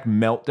the tech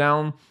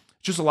meltdown.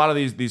 Just a lot of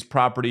these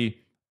property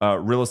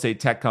real estate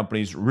tech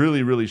companies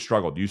really, really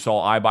struggled. You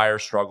saw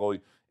iBuyers struggle,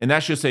 and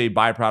that's just a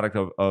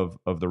byproduct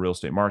of the real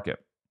estate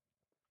market.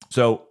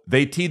 So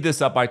they teed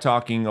this up by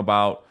talking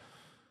about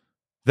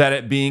that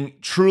it being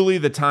truly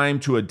the time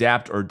to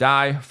adapt or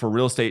die for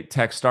real estate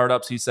tech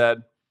startups, he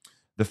said.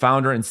 The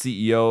founder and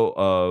CEO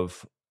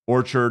of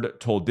Orchard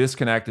told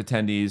Disconnect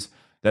attendees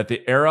that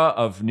the era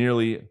of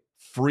nearly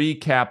free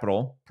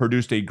capital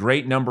produced a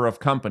great number of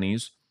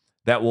companies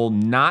that will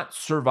not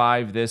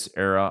survive this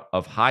era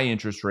of high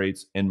interest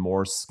rates and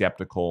more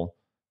skeptical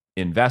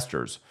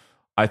investors.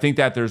 I think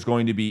that there's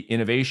going to be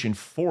innovation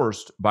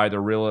forced by the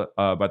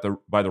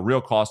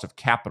real cost of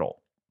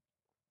capital.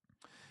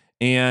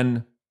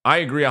 And I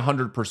agree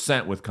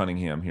 100% with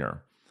Cunningham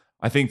here.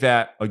 I think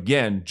that,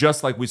 again,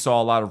 just like we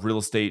saw a lot of real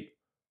estate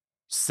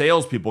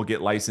salespeople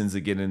get licensed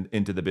to get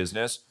into the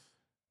business,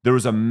 there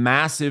was a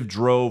massive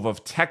drove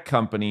of tech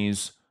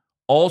companies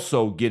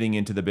also getting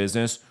into the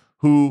business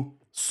who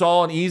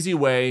saw an easy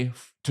way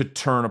to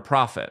turn a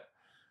profit.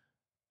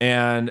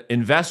 And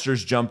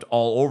investors jumped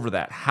all over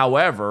that.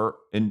 However,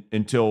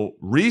 until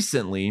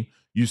recently,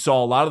 you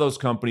saw a lot of those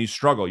companies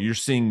struggle. You're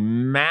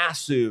seeing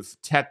massive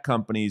tech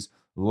companies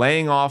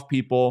laying off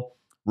people,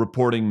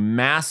 reporting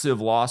massive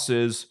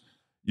losses.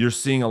 You're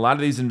seeing a lot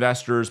of these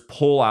investors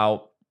pull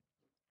out.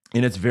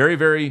 And it's very,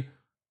 very,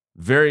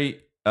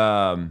 very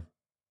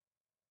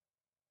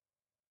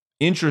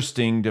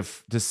interesting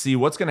to see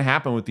what's going to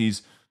happen with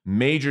these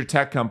major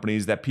tech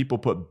companies that people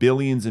put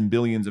billions and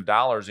billions of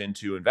dollars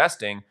into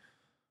investing.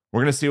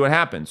 We're going to see what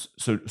happens.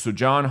 So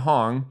John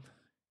Hong,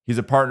 he's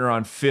a partner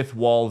on Fifth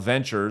Wall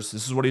Ventures.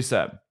 This is what he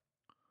said.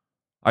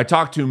 I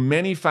talked to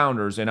many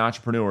founders and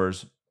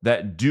entrepreneurs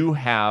that do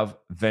have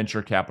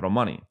venture capital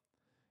money.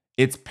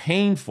 It's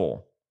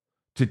painful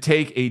to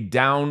take a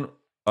down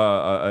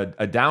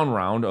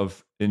round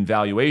of in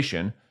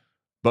valuation,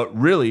 but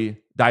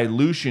really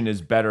dilution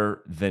is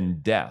better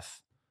than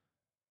death.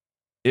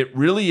 It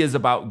really is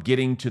about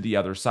getting to the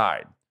other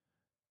side.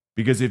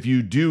 Because if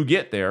you do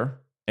get there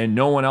and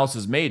no one else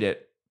has made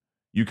it,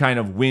 you kind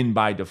of win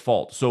by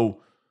default.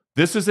 So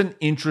this is an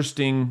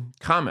interesting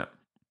comment.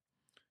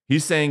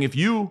 He's saying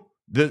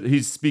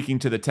he's speaking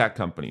to the tech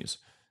companies.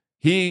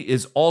 He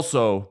is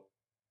also,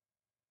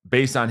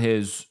 based on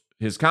his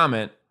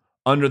comment,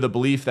 under the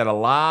belief that a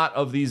lot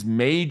of these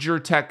major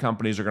tech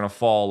companies are going to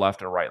fall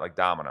left and right like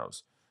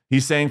dominoes.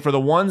 He's saying for the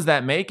ones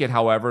that make it,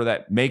 however,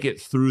 that make it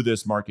through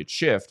this market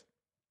shift,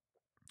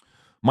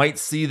 might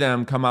see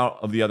them come out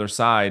of the other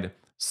side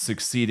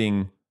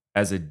succeeding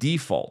as a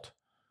default.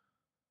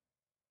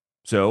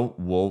 So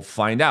we'll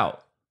find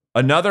out.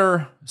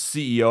 Another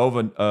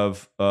CEO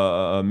of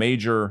a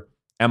major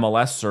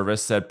MLS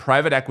service said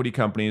private equity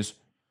companies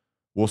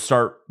will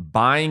start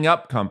buying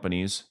up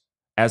companies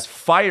as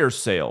fire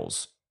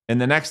sales in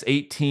the next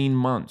 18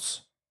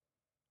 months.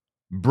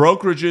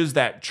 Brokerages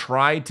that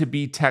tried to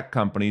be tech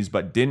companies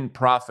but didn't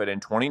profit in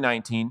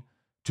 2019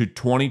 to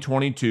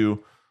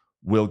 2022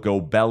 will go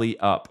belly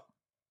up.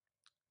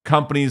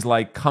 Companies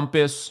like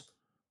Compass,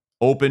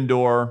 Open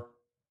Door,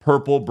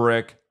 Purple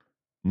Brick,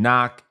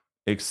 Knock,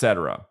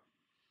 etc.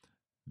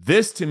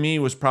 This to me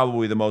was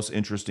probably the most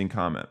interesting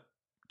comment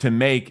to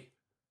make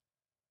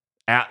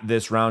at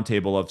this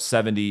roundtable of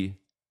 70,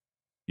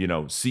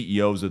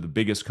 CEOs of the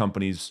biggest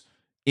companies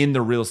in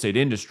the real estate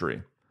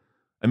industry.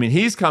 I mean,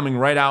 he's coming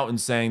right out and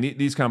saying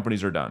these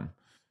companies are done.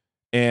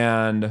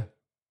 And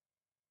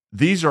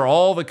these are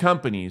all the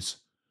companies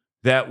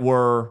that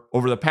were,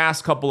 over the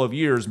past couple of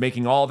years,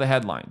 making all the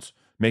headlines,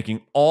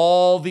 making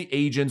all the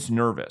agents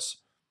nervous.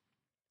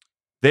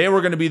 They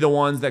were going to be the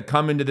ones that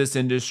come into this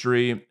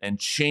industry and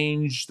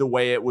change the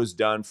way it was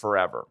done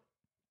forever.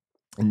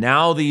 And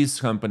now these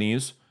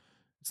companies,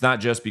 it's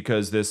not just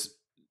because this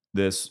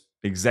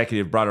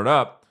executive brought it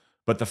up,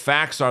 but the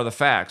facts are the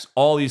facts.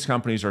 All these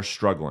companies are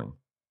struggling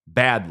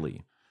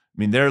badly. I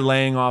mean, they're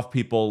laying off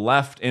people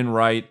left and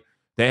right.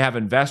 They have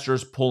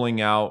investors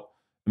pulling out.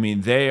 I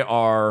mean, they're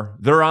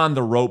on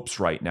the ropes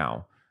right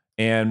now.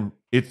 And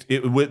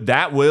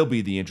that will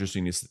be the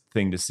interesting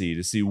thing to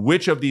see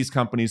which of these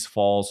companies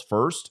falls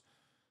first.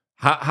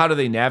 How do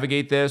they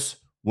navigate this?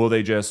 Will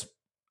they just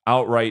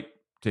outright,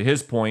 to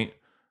his point,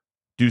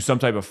 do some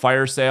type of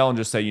fire sale and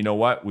just say, you know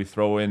what, we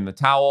throw in the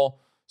towel,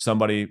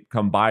 somebody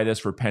come buy this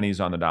for pennies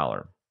on the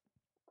dollar?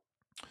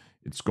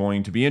 It's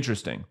going to be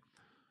interesting.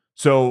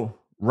 So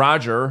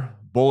Roger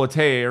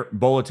Bolletier,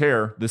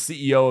 the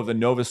CEO of the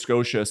Nova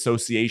Scotia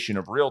Association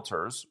of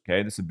Realtors,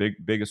 okay, this is a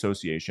big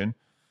association,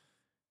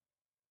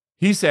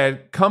 he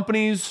said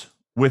companies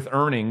with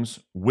earnings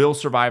will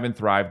survive and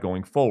thrive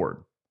going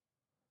forward.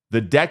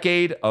 The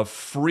decade of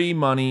free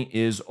money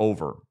is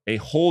over. A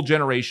whole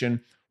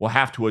generation will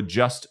have to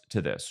adjust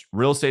to this.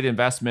 Real estate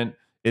investment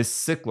is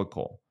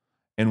cyclical,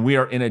 and we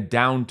are in a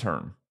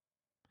downturn.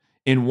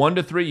 In 1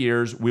 to 3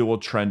 years, we will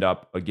trend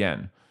up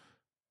again.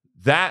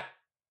 That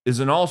is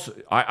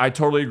I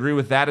totally agree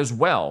with that as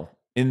well,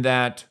 in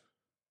that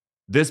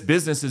this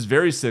business is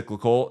very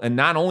cyclical. And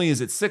not only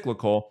is it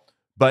cyclical,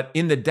 but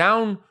in the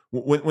down,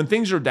 when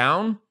things are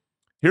down,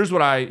 here's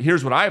what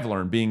I've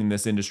learned being in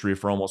this industry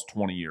for almost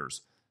 20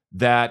 years,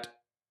 that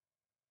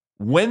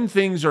when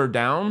things are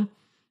down,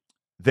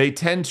 they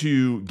tend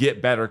to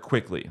get better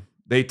quickly.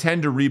 They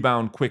tend to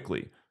rebound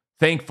quickly,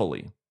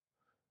 thankfully.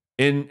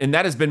 And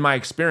that has been my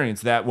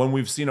experience, that when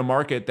we've seen a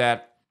market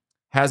that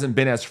hasn't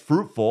been as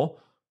fruitful,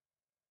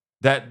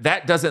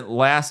 that doesn't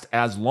last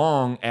as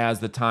long as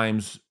the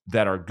times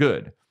that are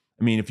good.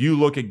 I mean, if you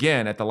look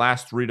again at the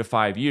last 3 to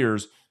 5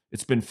 years,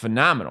 it's been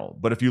phenomenal.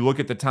 But if you look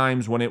at the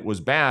times when it was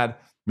bad,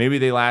 maybe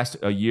they last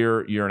a year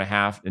and a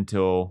half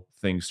until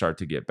things start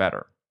to get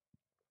better.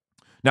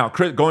 Now,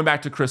 going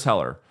back to Chris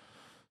Heller.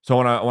 So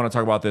I want to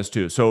talk about this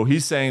too. So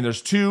he's saying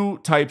there's 2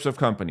 types of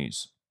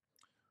companies.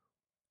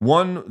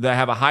 One that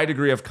have a high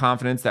degree of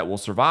confidence that will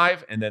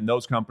survive, and then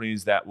those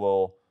companies that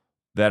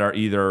are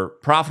either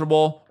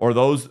profitable, or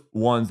those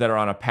ones that are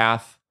on a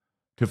path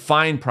to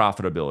find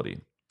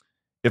profitability.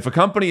 If a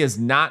company is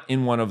not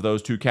in one of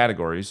those 2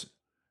 categories,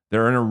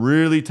 they're in a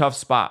really tough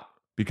spot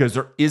because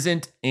there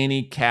isn't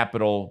any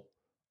capital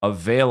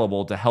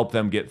available to help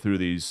them get through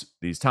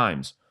these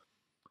times.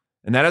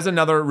 And that is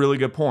another really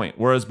good point.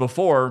 Whereas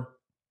before,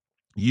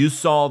 you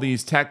saw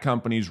these tech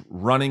companies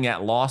running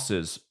at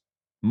losses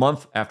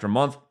month after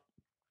month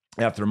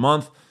after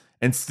month,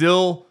 and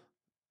still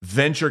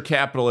venture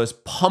capitalists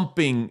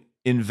pumping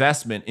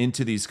investment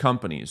into these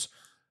companies.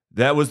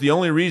 That was the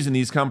only reason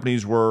these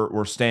companies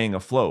were staying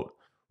afloat.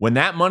 When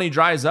that money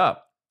dries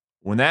up,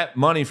 when that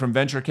money from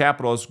venture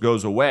capitalists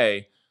goes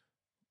away,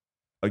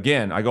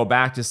 again, I go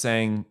back to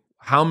saying,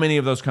 how many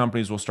of those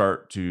companies will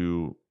start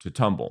to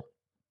tumble?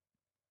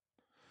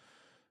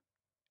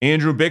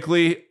 Andrew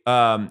Bickley,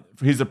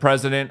 he's the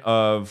president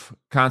of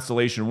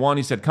Constellation One.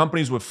 He said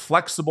companies with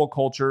flexible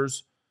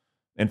cultures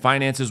and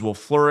finances will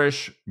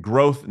flourish.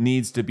 Growth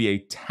needs to be a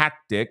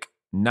tactic,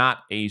 not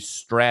a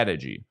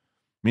strategy,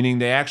 meaning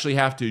they actually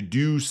have to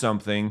do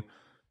something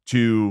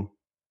to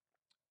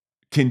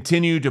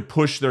continue to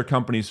push their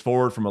companies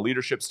forward from a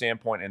leadership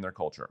standpoint and their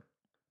culture.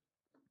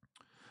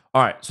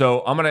 All right,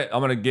 so I'm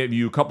gonna give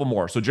you a couple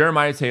more. So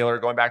Jeremiah Taylor,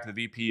 going back to the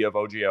VP of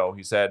OGO,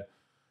 he said,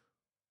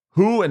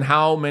 who and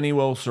how many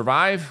will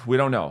survive? We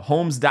don't know.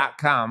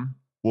 Homes.com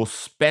will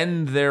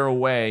spend their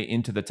way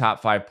into the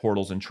top 5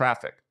 portals in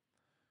traffic.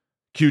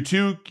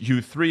 Q2,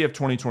 Q3 of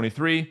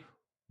 2023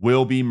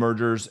 will be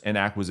mergers and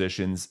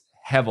acquisitions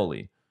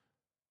heavily.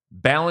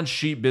 Balance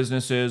sheet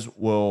businesses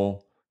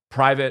will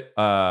private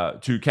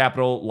to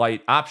capital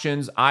light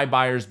options.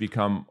 iBuyers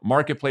become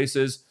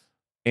marketplaces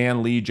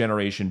and lead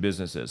generation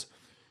businesses.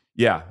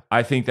 Yeah,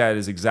 I think that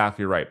is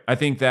exactly right. I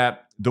think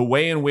that the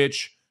way in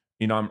which,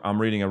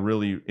 I'm reading a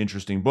really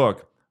interesting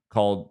book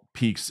called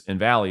Peaks and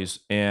Valleys.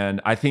 And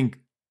I think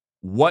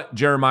what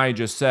Jeremiah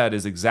just said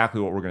is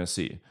exactly what we're going to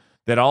see.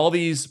 That all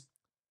these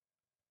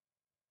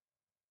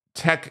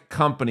tech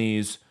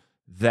companies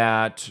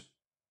that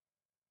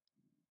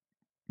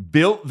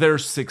built their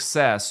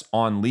success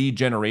on lead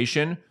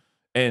generation,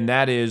 and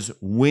that is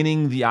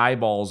winning the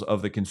eyeballs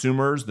of the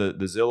consumers, the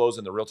Zillows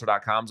and the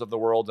Realtor.coms of the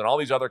world, and all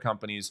these other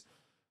companies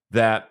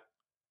that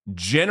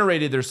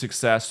generated their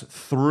success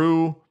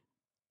through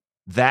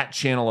that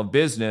channel of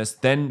business,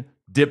 then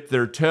dip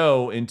their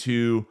toe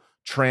into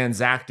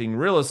transacting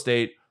real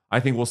estate. I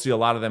think we'll see a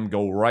lot of them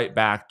go right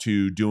back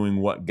to doing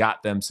what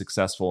got them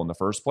successful in the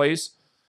first place.